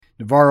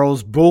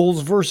Navarro's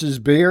Bulls versus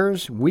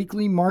Bears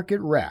weekly market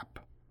wrap.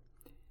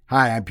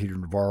 Hi, I'm Peter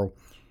Navarro,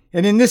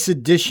 and in this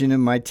edition of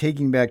my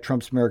Taking Back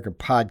Trump's America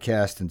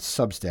podcast and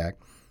Substack,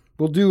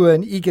 we'll do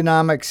an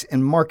economics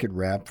and market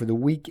wrap for the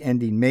week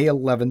ending May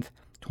 11th,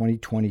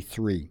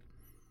 2023.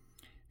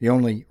 The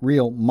only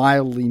real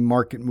mildly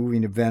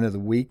market-moving event of the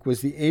week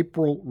was the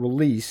April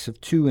release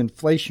of two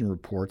inflation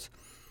reports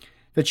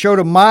that showed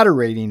a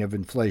moderating of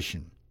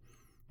inflation.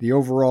 The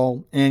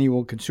overall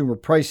annual consumer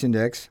price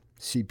index,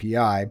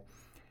 CPI,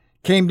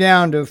 came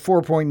down to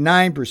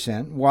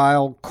 4.9%,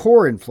 while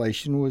core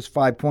inflation was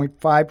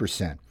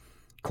 5.5%.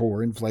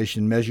 Core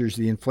inflation measures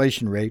the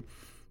inflation rate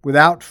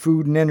without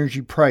food and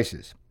energy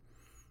prices.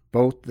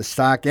 Both the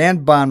stock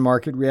and bond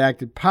market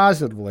reacted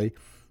positively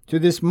to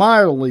this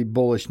mildly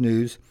bullish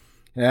news,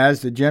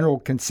 as the general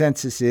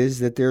consensus is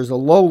that there's a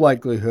low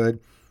likelihood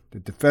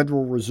that the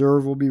Federal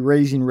Reserve will be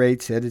raising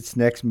rates at its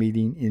next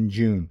meeting in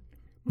June.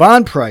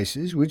 Bond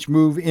prices, which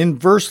move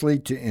inversely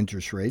to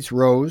interest rates,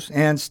 rose,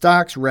 and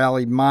stocks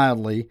rallied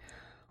mildly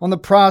on the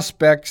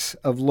prospects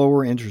of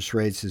lower interest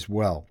rates as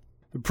well.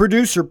 The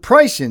Producer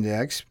Price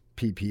Index,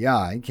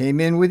 PPI,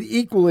 came in with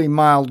equally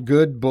mild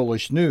good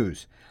bullish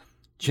news.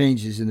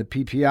 Changes in the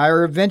PPI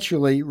are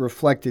eventually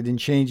reflected in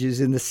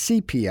changes in the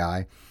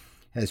CPI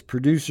as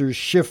producers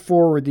shift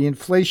forward the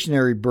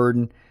inflationary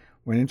burden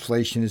when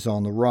inflation is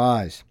on the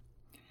rise.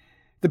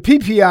 The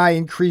PPI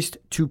increased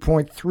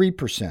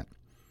 2.3%.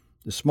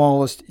 The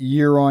smallest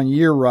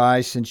year-on-year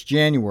rise since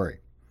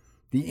January.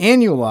 The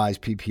annualized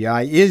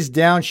PPI is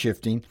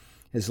downshifting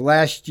as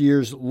last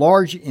year's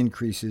large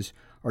increases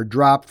are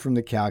dropped from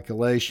the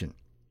calculation.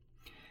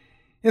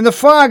 In the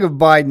fog of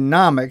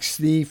Bidenomics,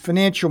 the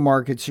financial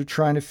markets are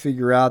trying to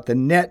figure out the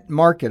net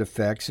market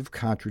effects of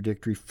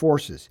contradictory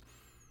forces.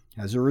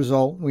 As a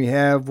result, we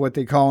have what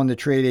they call in the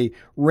trade a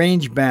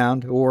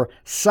range-bound or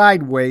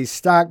sideways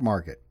stock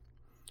market.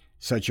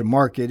 Such a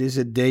market is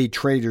a day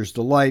trader's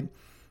delight,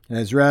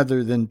 as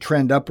rather than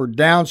trend up or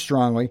down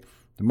strongly,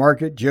 the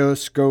market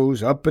just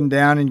goes up and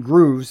down in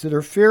grooves that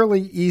are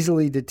fairly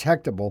easily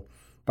detectable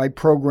by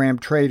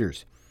programmed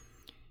traders.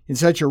 In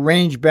such a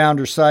range-bound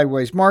or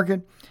sideways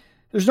market,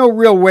 there's no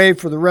real way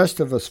for the rest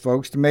of us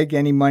folks to make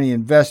any money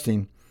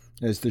investing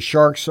as the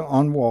sharks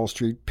on Wall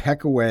Street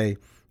peck away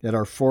at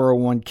our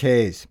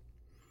 401ks.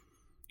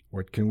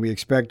 What can we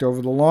expect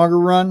over the longer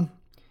run?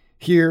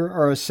 Here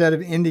are a set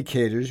of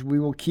indicators we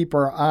will keep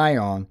our eye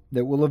on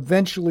that will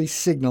eventually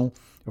signal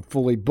a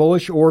fully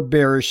bullish or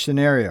bearish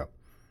scenario.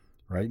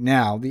 Right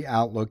now, the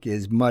outlook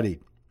is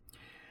muddied.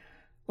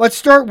 Let's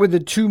start with the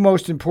two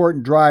most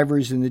important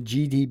drivers in the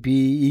GDP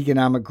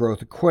economic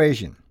growth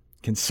equation,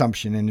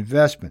 consumption and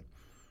investment.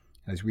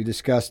 As we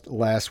discussed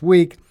last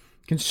week,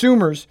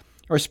 consumers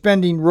are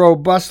spending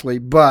robustly,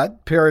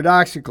 but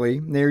paradoxically,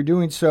 they are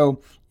doing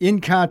so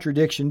in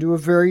contradiction to a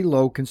very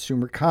low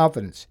consumer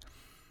confidence.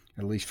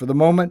 At least for the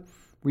moment,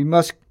 we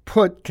must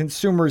put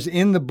consumers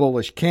in the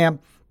bullish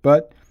camp,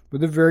 but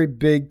with a very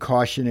big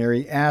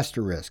cautionary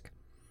asterisk.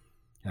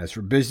 As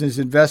for business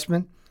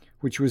investment,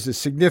 which was a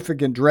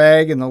significant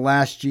drag in the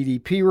last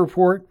GDP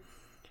report,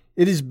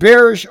 it is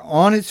bearish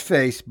on its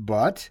face,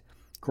 but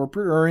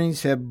corporate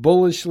earnings have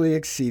bullishly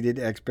exceeded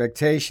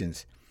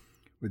expectations.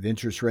 With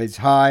interest rates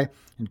high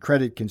and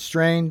credit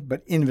constrained,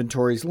 but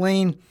inventories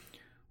lean,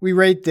 we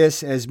rate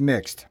this as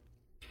mixed.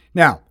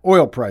 Now,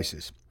 oil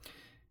prices.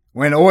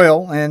 When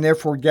oil, and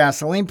therefore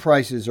gasoline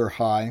prices, are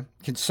high,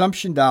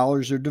 consumption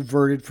dollars are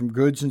diverted from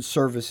goods and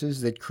services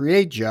that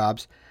create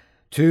jobs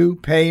to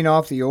paying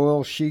off the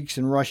oil sheiks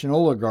and Russian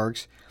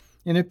oligarchs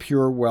in a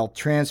pure wealth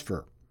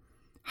transfer.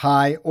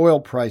 High oil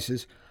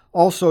prices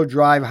also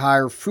drive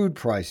higher food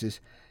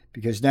prices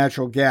because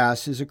natural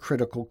gas is a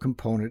critical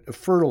component of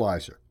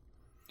fertilizer.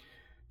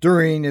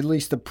 During at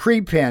least the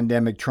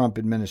pre-pandemic Trump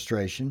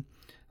administration,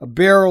 a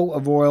barrel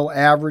of oil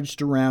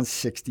averaged around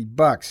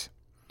 $60.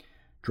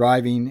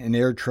 Driving and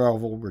air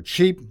travel were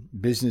cheap,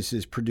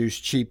 businesses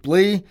produced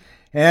cheaply,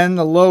 and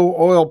the low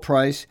oil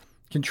price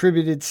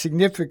contributed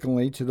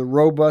significantly to the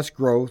robust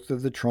growth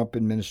of the Trump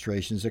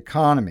administration's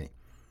economy.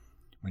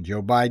 When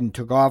Joe Biden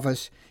took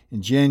office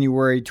in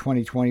January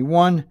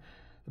 2021,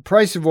 the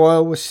price of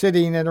oil was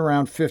sitting at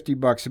around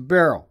 $50 a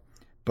barrel,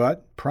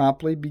 but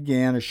promptly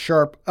began a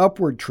sharp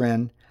upward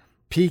trend,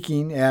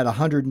 peaking at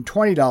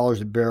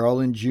 $120 a barrel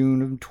in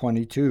June of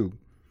 22.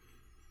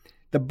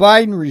 The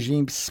Biden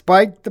regime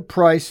spiked the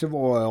price of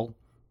oil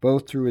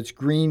both through its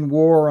green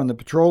war on the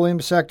petroleum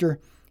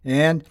sector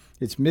and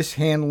its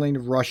mishandling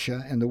of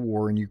Russia and the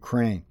war in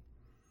Ukraine.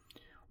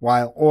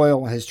 While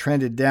oil has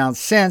trended down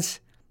since,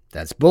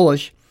 that's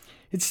bullish,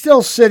 it's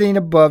still sitting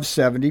above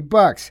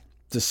 $70,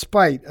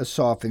 despite a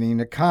softening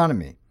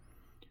economy.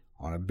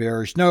 On a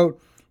bearish note,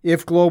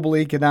 if global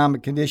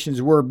economic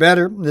conditions were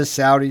better, the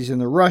Saudis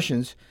and the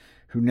Russians,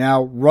 who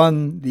now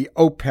run the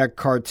OPEC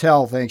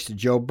cartel thanks to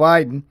Joe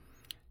Biden,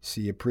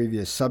 see a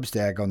previous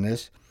Substack on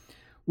this,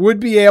 would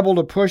be able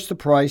to push the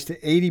price to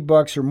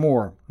 $80 or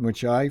more,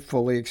 which I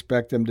fully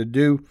expect them to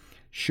do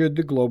should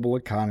the global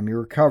economy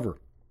recover.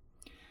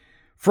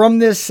 From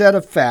this set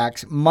of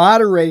facts,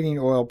 moderating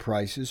oil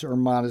prices are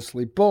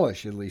modestly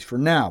bullish, at least for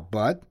now.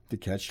 But the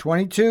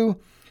catch-22,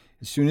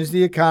 as soon as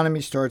the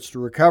economy starts to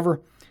recover,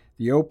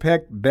 the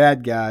OPEC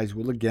bad guys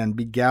will again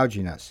be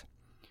gouging us.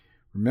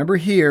 Remember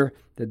here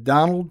that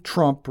Donald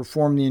Trump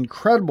performed the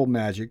incredible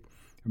magic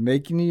of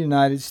making the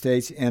United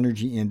States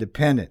energy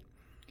independent.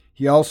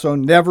 He also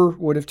never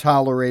would have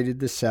tolerated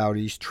the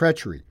Saudis'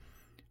 treachery.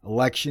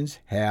 Elections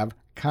have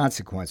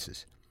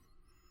consequences.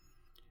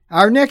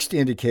 Our next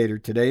indicator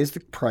today is the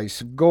price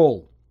of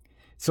gold.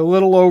 It's a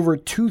little over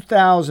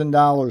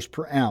 $2,000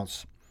 per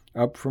ounce,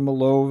 up from a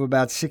low of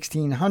about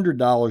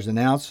 $1,600 an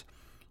ounce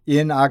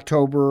in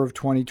October of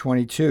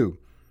 2022,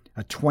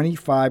 a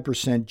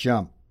 25%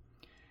 jump.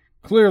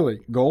 Clearly,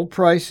 gold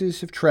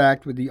prices have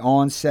tracked with the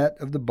onset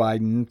of the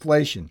Biden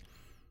inflation.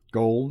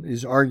 Gold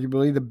is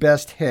arguably the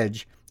best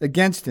hedge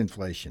against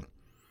inflation.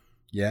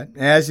 Yet,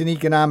 as an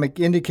economic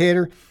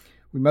indicator,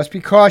 we must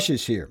be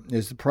cautious here,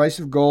 as the price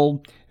of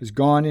gold has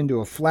gone into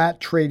a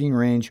flat trading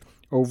range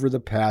over the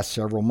past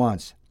several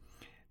months.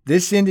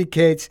 This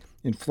indicates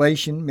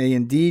inflation may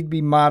indeed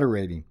be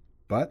moderating,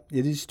 but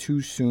it is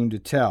too soon to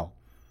tell.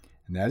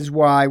 And that is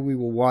why we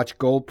will watch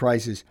gold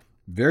prices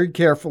very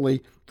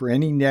carefully for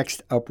any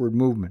next upward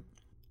movement.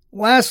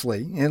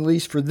 Lastly, at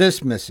least for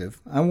this missive,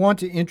 I want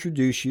to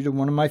introduce you to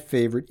one of my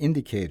favorite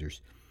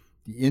indicators,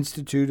 the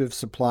Institute of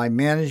Supply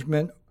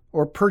Management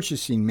or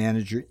Purchasing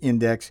Manager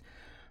Index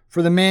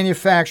for the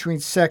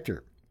manufacturing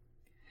sector.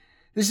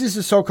 This is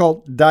the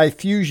so-called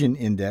diffusion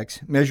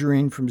index,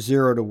 measuring from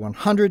 0 to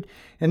 100,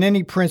 and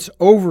any prints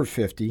over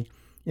 50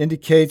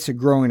 indicates a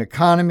growing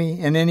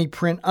economy, and any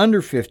print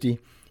under 50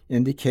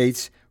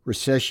 indicates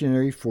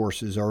recessionary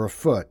forces are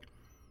afoot.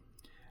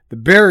 The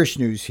bearish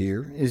news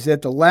here is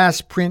that the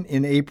last print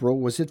in April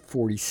was at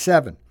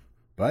 47,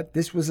 but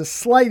this was a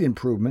slight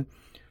improvement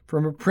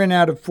from a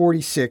printout of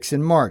 46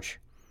 in March.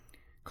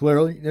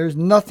 Clearly, there's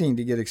nothing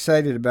to get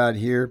excited about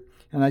here,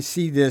 and I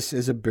see this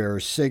as a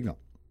bearish signal.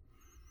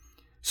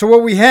 So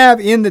what we have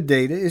in the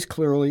data is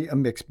clearly a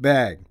mixed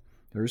bag.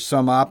 There's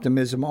some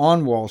optimism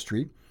on Wall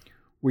Street,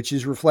 which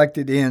is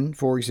reflected in,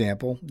 for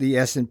example, the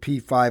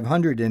S&P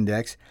 500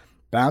 index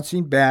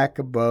bouncing back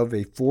above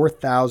a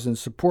 4,000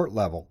 support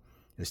level,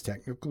 as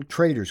technical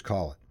traders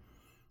call it.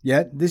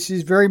 Yet, this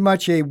is very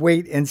much a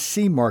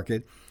wait-and-see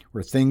market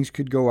where things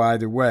could go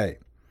either way.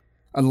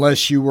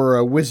 Unless you were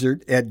a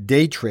wizard at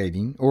day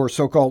trading or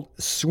so-called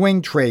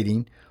swing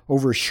trading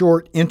over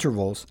short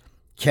intervals,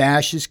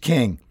 cash is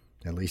king,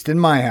 at least in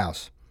my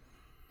house.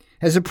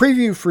 As a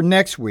preview for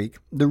next week,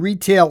 the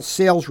retail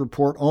sales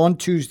report on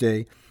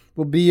Tuesday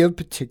will be of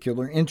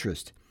particular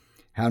interest.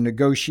 How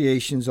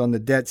negotiations on the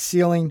debt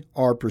ceiling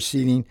are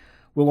proceeding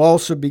will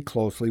also be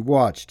closely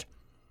watched.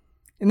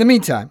 In the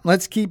meantime,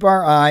 let's keep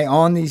our eye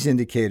on these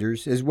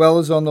indicators as well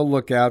as on the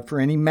lookout for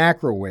any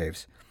macro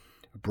waves.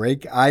 A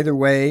break either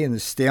way in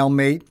the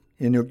stalemate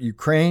in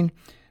Ukraine,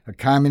 a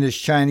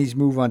communist Chinese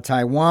move on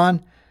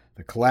Taiwan,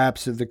 the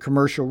collapse of the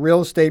commercial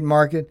real estate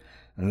market,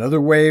 another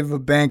wave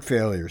of bank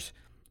failures,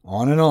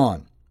 on and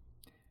on.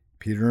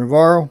 Peter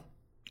Navarro,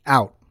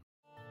 out.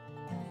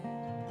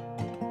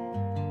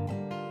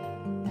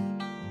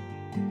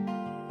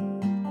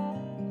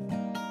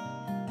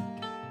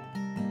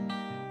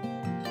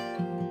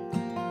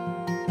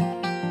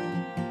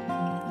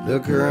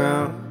 Look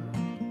around,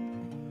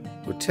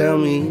 well, tell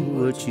me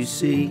what you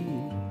see.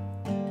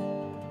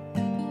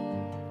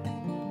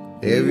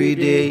 Every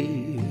day,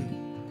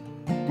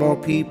 more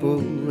people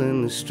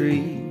in the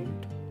street.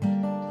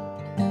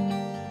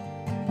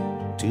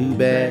 Too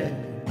bad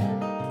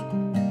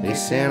they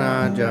sent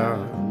our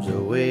jobs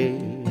away.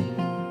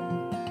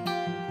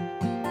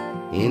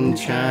 In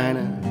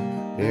China,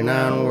 they're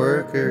not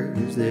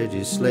workers, they're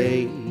just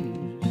slaves.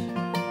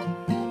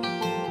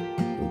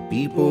 When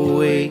people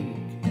wake,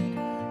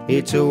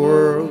 it's a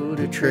world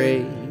of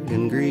trade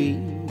and greed,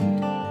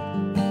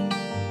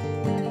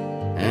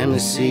 and the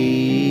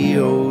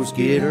CEOs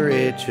get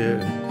richer,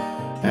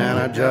 and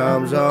our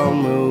jobs all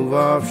move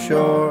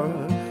offshore.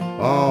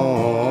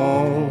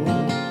 Oh,